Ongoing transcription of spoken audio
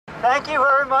Thank you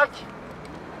very much.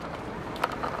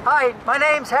 Hi, my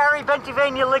name's Harry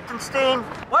Bentivania Lichtenstein.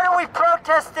 What are we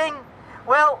protesting?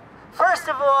 Well, first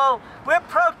of all, we're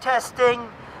protesting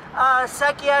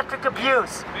psychiatric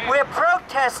abuse. We're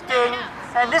protesting,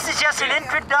 and this is just an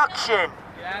introduction.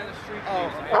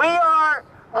 We are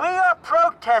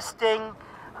protesting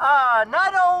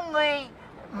not only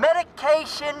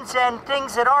medications and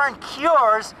things that aren't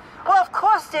cures. Well, of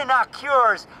course they're not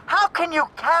cures. How can you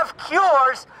have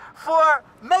cures for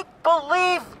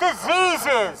make-believe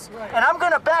diseases? And I'm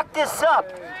going to back this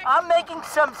up. I'm making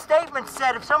some statements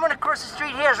that if someone across the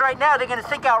street hears right now, they're going to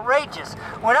think outrageous.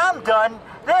 When I'm done,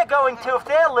 they're going to, if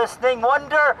they're listening,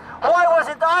 wonder, why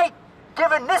wasn't I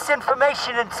given this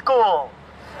information in school?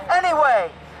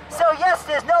 Anyway, so yes,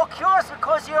 there's no cures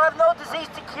because you have no disease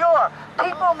to cure.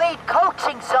 People need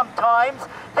coaching sometimes.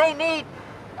 They need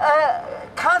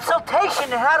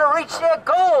consultation on how to reach their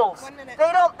goals.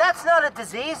 That's not a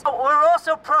disease. But we're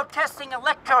also protesting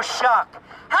electroshock.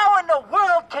 How in the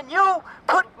world can you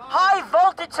put high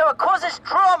voltage so it causes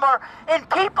trauma in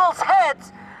people's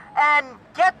heads and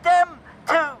get them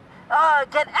to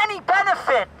get any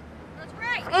benefit? That's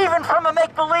right. Even from a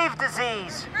make-believe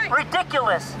disease. Right.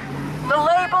 Ridiculous. The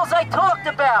labels I talked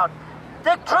about.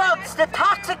 The drugs, the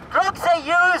toxic drugs they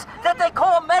use that they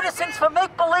call medicines for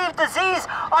make-believe disease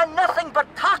are nothing but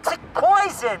toxic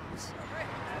poisons.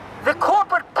 The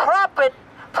corporate profit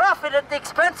at the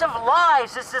expense of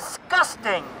lives is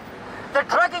disgusting. The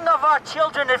drugging of our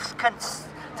children is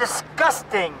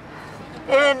disgusting.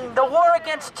 In The War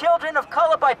Against Children of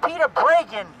Color by Peter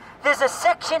Bregan, there's a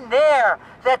section there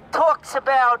that talks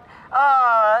about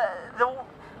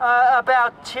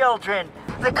children.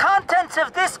 The contents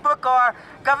of this book are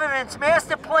government's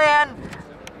master plan,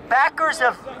 backers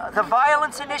of the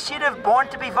violence initiative, Born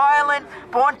to be Violent,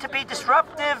 Born to be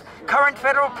Disruptive, current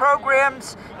federal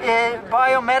programs,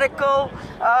 biomedical,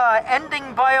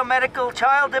 ending biomedical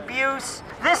child abuse.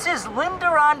 This is Linda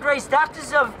Andre's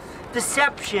Doctors of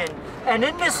Deception, and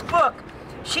in this book,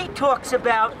 she talks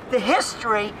about the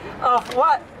history of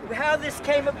how this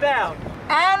came about.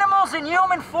 Animals in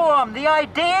human form, the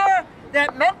idea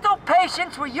that mental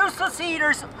patients were useless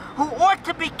eaters who ought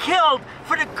to be killed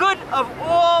for the good of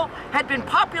all had been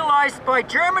popularized by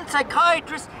German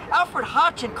psychiatrists Alfred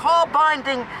Hoch and Carl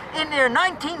Binding in their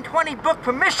 1920 book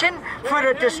Permission for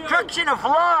the Destruction of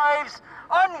Lives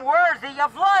Unworthy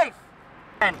of Life.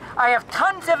 And I have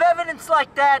tons of evidence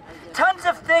like that, tons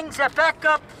of things that back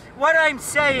up what I'm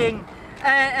saying,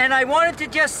 and I wanted to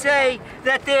just say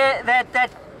that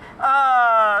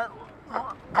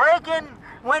Bregan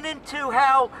went into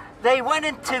how they went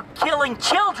into killing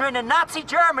children in Nazi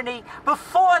Germany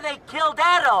before they killed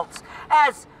adults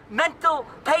as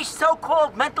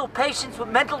so-called mental patients with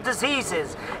mental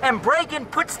diseases. And Bregan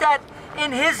puts that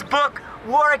in his book,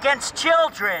 War Against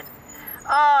Children.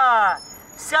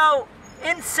 So,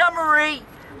 in summary,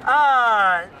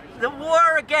 the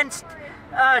war against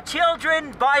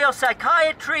children,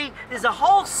 biopsychiatry, there's a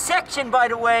whole section, by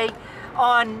the way,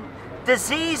 on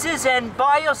diseases and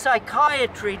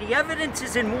biopsychiatry. The evidence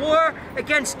is in War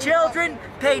Against Children,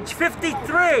 page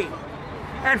 53.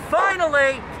 And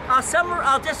finally,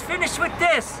 I'll just finish with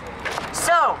this.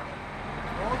 So,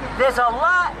 there's a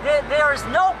lot, there is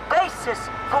no basis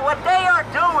for what they are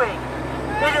doing.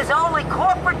 It is only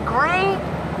corporate greed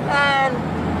and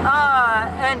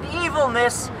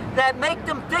evilness that make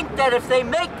them think that if they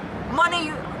make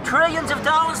money, trillions of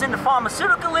dollars in the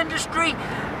pharmaceutical industry,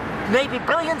 maybe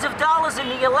billions of dollars in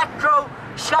the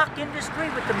electroshock industry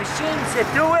with the machines that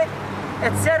do it,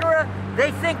 etc.,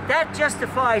 they think that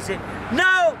justifies it.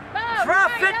 No!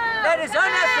 Profit that is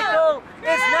unethical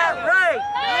is not right.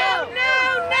 No!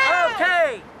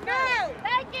 Okay. No!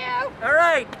 Thank you! All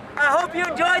right. I hope you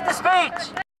enjoyed the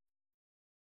speech.